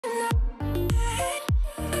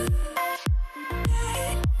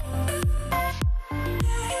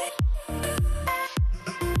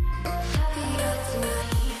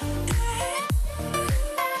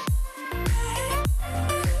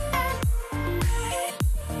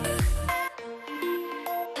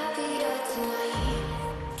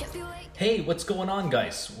Hey, what's going on,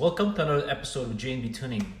 guys? Welcome to another episode of J&B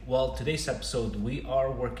Tuning. Well, today's episode we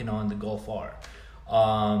are working on the Golf R.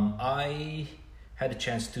 I had a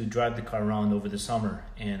chance to drive the car around over the summer,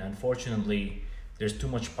 and unfortunately there's too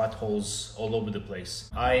much potholes all over the place.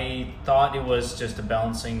 I thought it was just a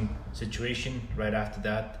balancing situation right after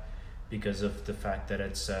that because of the fact that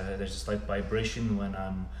there's a slight vibration when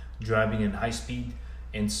I'm driving in high speed.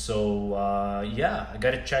 And so yeah, I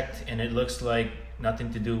got it checked and it looks like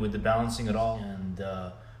nothing to do with the balancing at all. And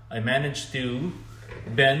I managed to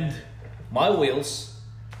bend my wheels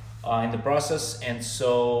in the process. And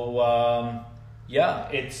so yeah,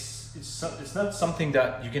 it's not something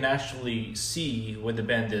that you can actually see where the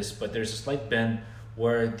bend is, but there's a slight bend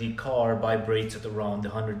where the car vibrates at around the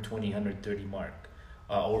 120, 130 mark.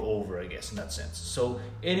 Or over, I guess, in that sense. So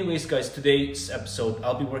anyways, guys, today's episode,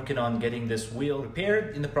 I'll be working on getting this wheel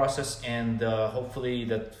repaired in the process, and hopefully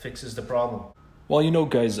that fixes the problem. Well, you know,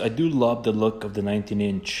 guys, I do love the look of the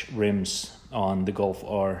 19-inch rims on the Golf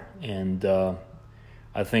R, and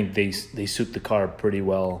I think they suit the car pretty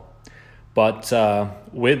well. But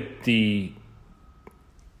with the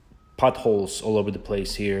potholes all over the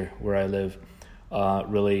place here where I live,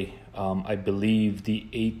 really, I believe the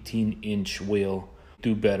 18-inch wheel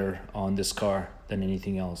do better on this car than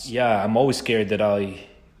anything else. Yeah, I'm always scared that I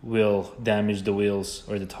will damage the wheels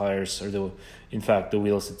or the tires or in fact the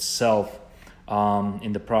wheels itself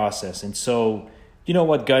in the process. And so, you know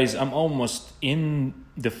what, guys, I'm almost in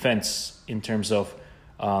the fence in terms of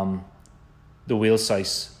the wheel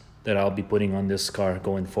size that I'll be putting on this car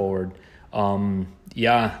going forward.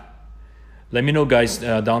 Yeah, let me know, guys,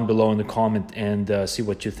 down below in the comment and see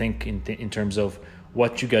what you think in terms of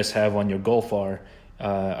what you guys have on your Golf R.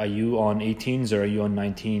 Are you on 18s or are you on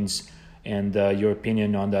 19s? And your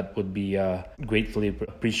opinion on that would be gratefully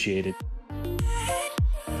appreciated.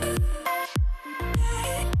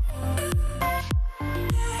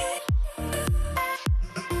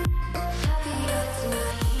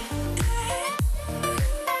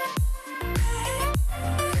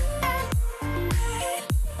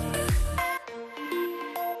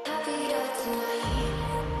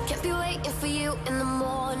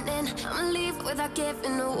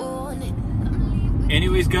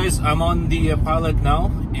 Anyways, guys, I'm on the pilot now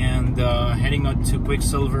and heading out to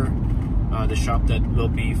Quicksilver, the shop that will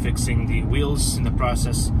be fixing the wheels in the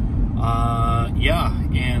process. Yeah,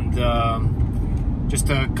 and just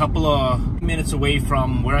a couple of minutes away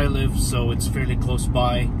from where I live, so it's fairly close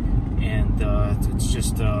by. And it's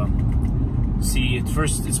just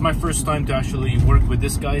it's my first time to actually work with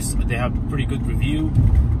this, guys. They have pretty good review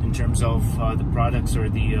in terms of the products or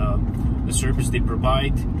the service they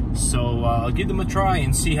provide. So I'll give them a try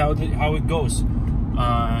and see how it goes.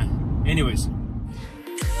 Anyways,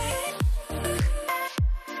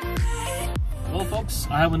 well, folks,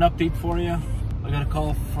 I have an update for you. I got a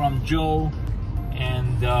call from Joe,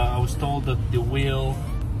 and I was told that the wheel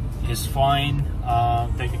is fine.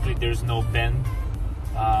 Technically, there's no bend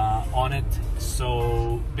on it.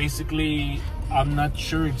 So basically, I'm not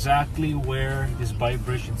sure exactly where this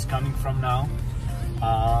vibration is coming from now.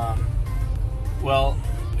 Well,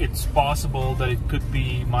 it's possible that it could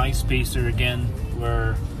be my spacer again,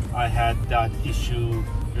 where I had that issue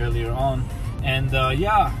earlier on. And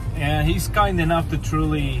yeah, and he's kind enough to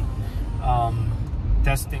truly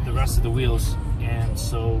testing the rest of the wheels. And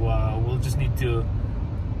so we'll just need to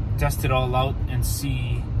test it all out and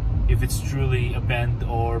see if it's truly a bend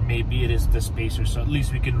or maybe it is the spacer. So at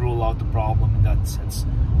least we can rule out the problem in that sense.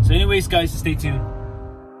 So anyways, guys, stay tuned.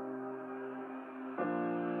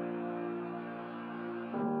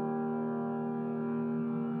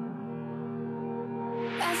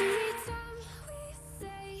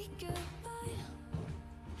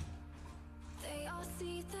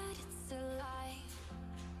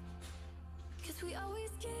 We always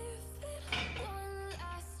give it one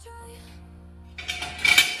last try.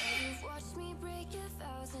 You've watched me break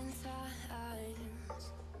 1,000 times.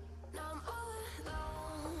 Now I'm all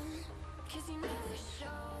alone, 'cause you never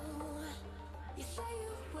show. You say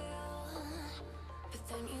you will, but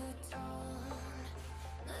then you don't.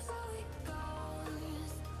 That's how it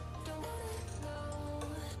goes. Don't wanna know.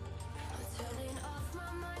 I'm turning off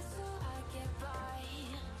my mind so I get by.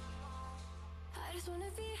 I just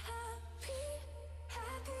wanna be happy.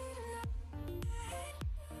 Happier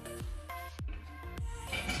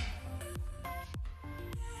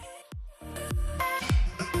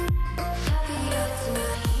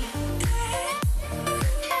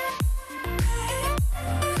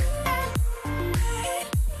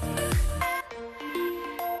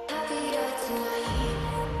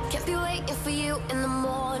be waiting for you in the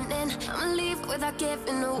morning. I'ma leave without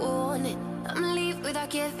giving a warning. I'ma leave without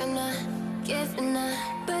giving a.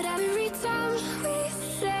 But every time we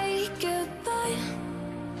say goodbye,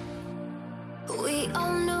 we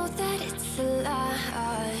all know that it's a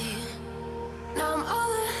lie. Now I'm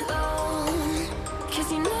all alone,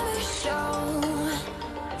 'cause you never show.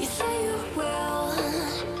 You say you will,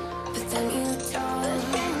 but then you don't.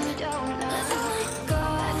 Let's let go,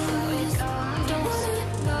 don't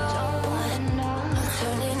wanna know. I'm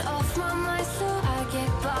turning off my mind so I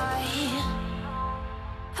get by.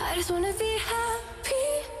 I just wanna be happy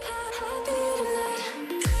tonight.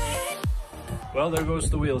 Well, there goes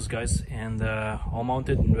the wheels, guys, and all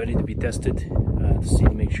mounted and ready to be tested to see,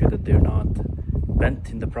 make sure that they're not bent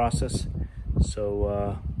in the process.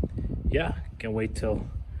 So yeah, can't wait till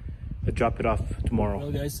I drop it off tomorrow.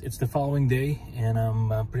 Well, guys, it's the following day, and I'm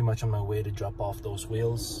pretty much on my way to drop off those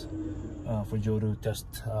wheels for Joe to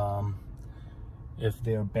test if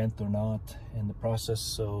they're bent or not in the process.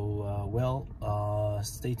 So well,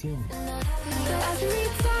 stay tuned.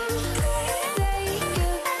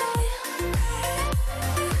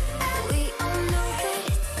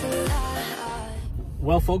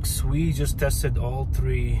 Well, folks, we just tested all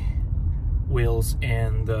three wheels,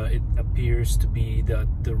 and it appears to be that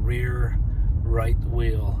the rear right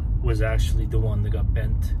wheel was actually the one that got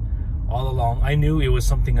bent all along. I knew it was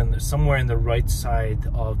something somewhere in the right side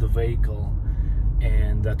of the vehicle,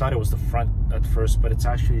 and I thought it was the front at first, but it's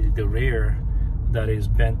actually the rear that is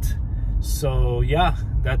bent. So yeah,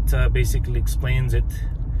 that basically explains it.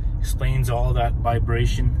 Explains all that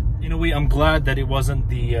vibration. In a way, I'm glad that it wasn't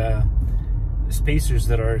the spacers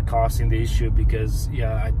that are causing the issue, because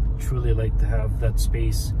yeah, I truly like to have that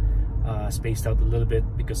space spaced out a little bit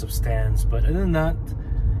because of stands. But other than that,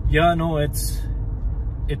 yeah, no, it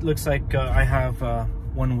looks like I have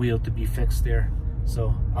one wheel to be fixed there,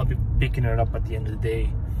 so I'll be picking it up at the end of the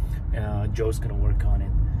day. Joe's gonna work on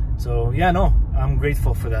it. So yeah, no, I'm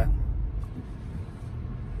grateful for that.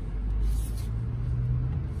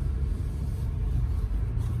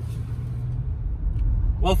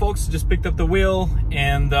 Well, folks, just picked up the wheel,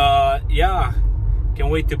 and yeah,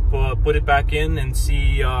 can't wait to put it back in and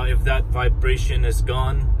see if that vibration is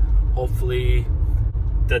gone. Hopefully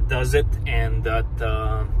that does it, and that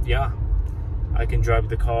yeah, I can drive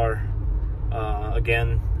the car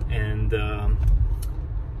again, and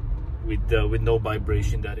with no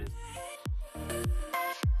vibration, that is.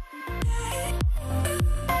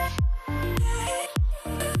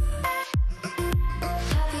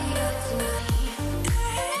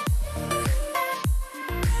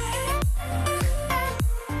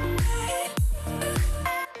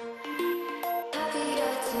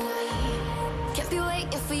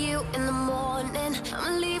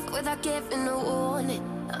 Without giving a warning,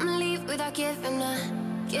 I'ma leave without giving a.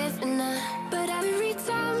 But every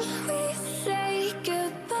time we say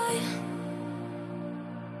goodbye,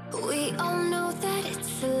 we all know that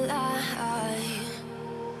it's a lie.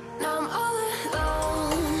 Now I'm all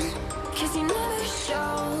alone, 'cause you never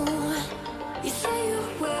show. You say you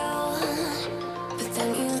will, but then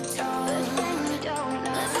you don't.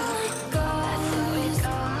 Let's let go,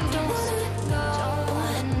 don't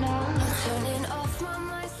wanna know. I'm turning off my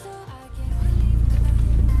mind so I get.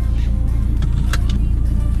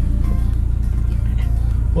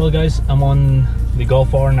 Well, guys, I'm on the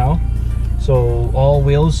Golf R now, so all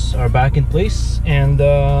wheels are back in place, and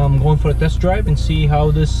I'm going for a test drive and see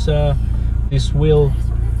how this this wheel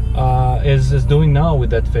is doing now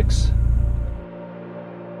with that fix.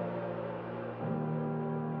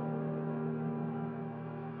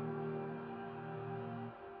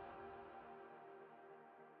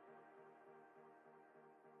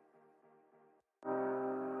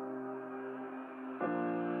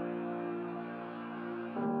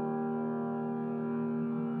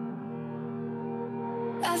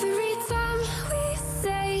 Every time we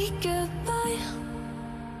say goodbye,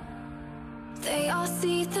 they all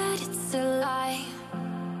see that it's a lie.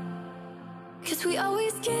 'Cause we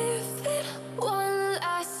always give it one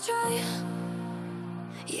last try.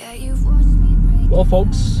 Yeah, you've watched me break. Well,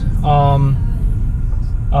 folks, I'll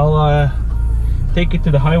take it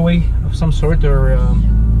to the highway of some sort, or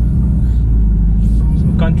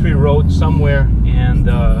some country road somewhere, and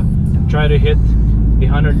try to hit the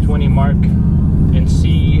 120 mark and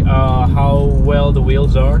see how well the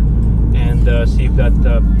wheels are, and see if that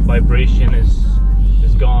vibration is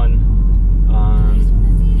gone.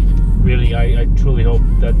 Really, I truly hope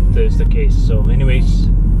that is the case. So anyways,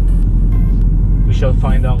 we shall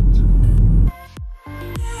find out.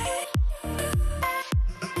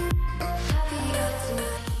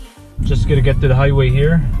 Just gonna get to the highway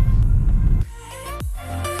here.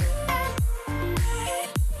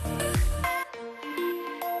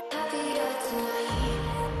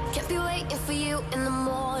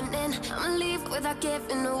 without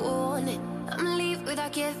giving a warning. I'ma leave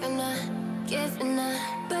without giving a.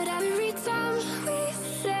 But every time we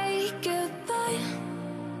say goodbye,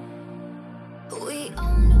 we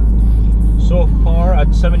all know that So far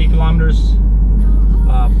at 70 kilometers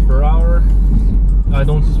per hour, I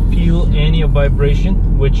don't feel any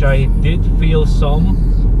vibration, which I did feel some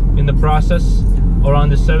in the process around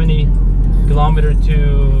the 70 kilometer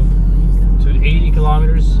to 80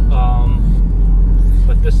 kilometers,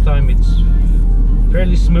 but this time it's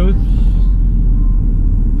fairly smooth.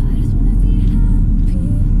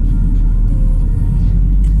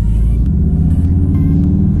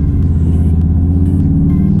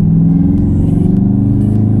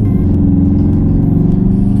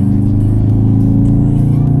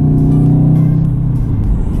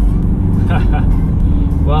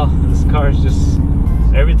 Well, this car is just,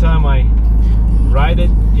 every time I ride it,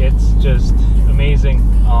 it's just amazing.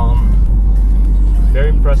 Very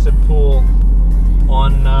impressive pull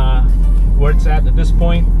on where it's at this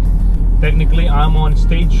point. Technically I'm on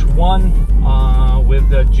stage 1 with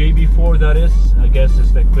the JB4, that is. I guess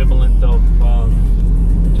it's the equivalent of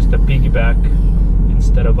just a piggyback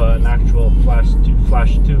instead of an actual flash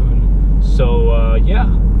tune. So yeah,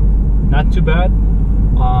 not too bad.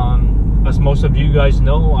 As most of you guys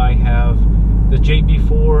know, I have the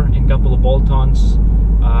JB4 and a couple of bolt-ons.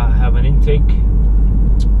 Have an intake,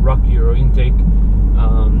 Rock Euro intake.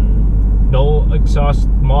 No exhaust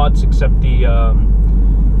mods except the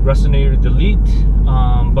resonator delete,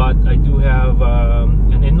 but I do have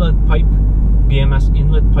an inlet pipe, BMS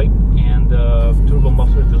inlet pipe, and turbo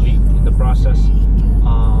muffler delete in the process.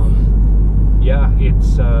 Yeah,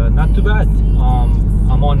 it's not too bad.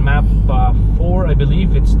 I'm on map 4, I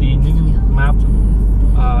believe. It's the new map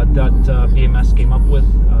that BMS came up with,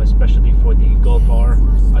 especially for the Golf R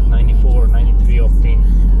at 94 or 93 octane.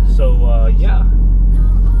 So yeah,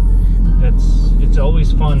 it's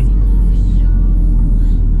always fun.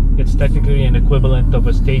 It's technically an equivalent of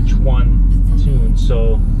a stage 1 tune,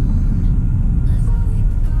 so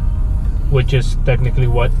which is technically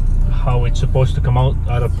how it's supposed to come out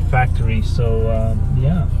of the factory. So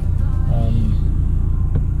yeah,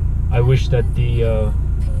 I wish that the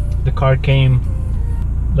car came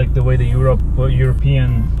like the way the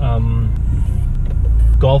European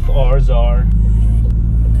Golf Rs are,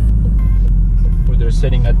 where they're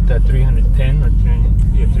sitting at 310 or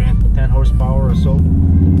 310 horsepower or so.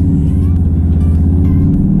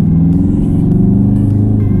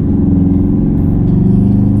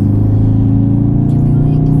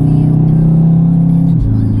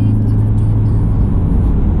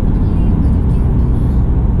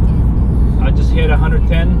 I just hit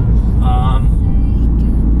 110.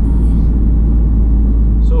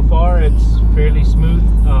 So far it's fairly smooth.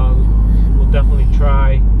 We'll definitely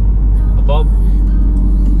try above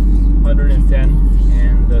 110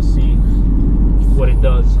 and see what it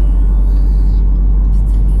does.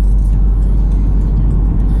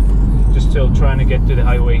 Just still trying to get to the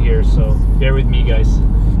highway here, so bear with me, guys.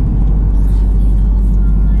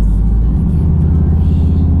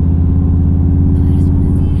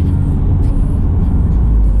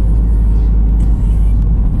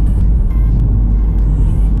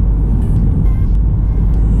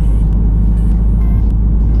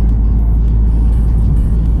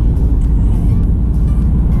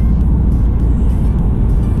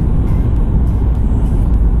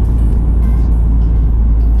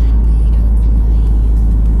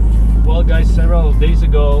 Several days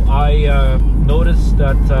ago, I noticed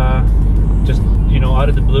that just out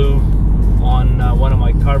of the blue on one of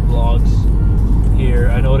my car blogs here,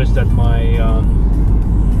 I noticed that my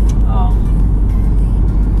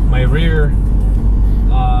my rear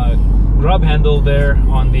grab handle there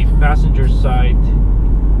on the passenger side,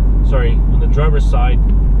 sorry, on the driver's side,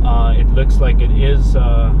 it looks like it is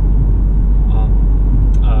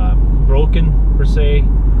broken per se.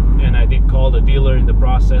 And I did call the dealer in the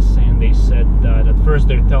process, and they said that at first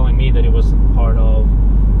they're telling me that it wasn't part of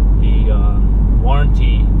the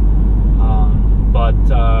warranty, but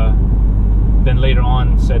then later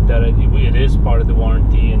on said that it is part of the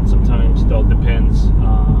warranty, and sometimes it all depends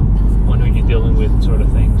on who you're dealing with, sort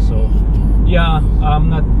of thing. So yeah, I'm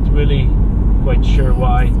not really quite sure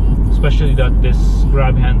why, especially that this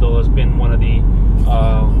grab handle has been one of the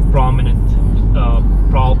prominent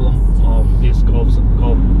problem of these Golf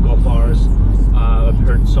Rs. I've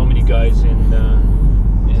heard so many guys in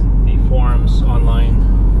the forums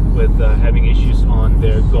online with having issues on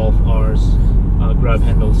their Golf Rs grab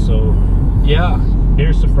handles. So yeah,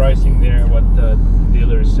 very surprising there what the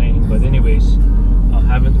dealer is saying. But anyways, I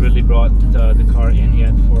haven't really brought the car in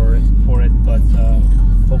yet for it, but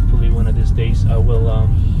hopefully one of these days I will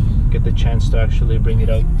get the chance to actually bring it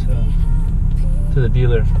out to the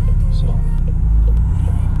dealer. So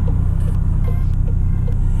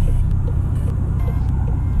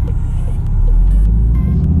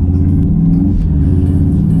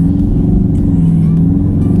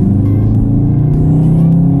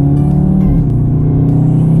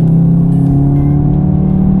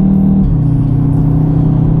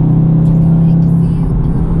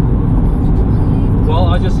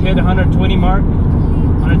hit 120 mark,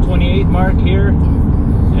 128 mark here,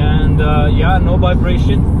 and yeah, no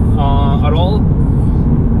vibration at all.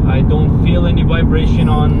 I don't feel any vibration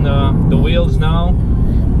on the wheels now.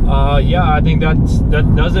 Yeah, I think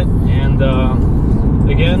that does it. And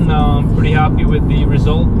again, I'm pretty happy with the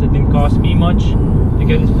result. It didn't cost me much to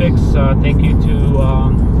get it fixed. Thank you to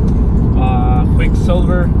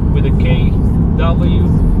Quicksilver with a KW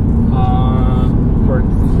for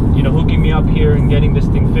hooking me up here and getting this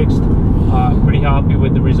thing fixed. Pretty happy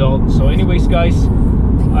with the result. So anyways guys,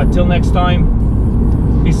 till next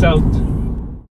time, peace out.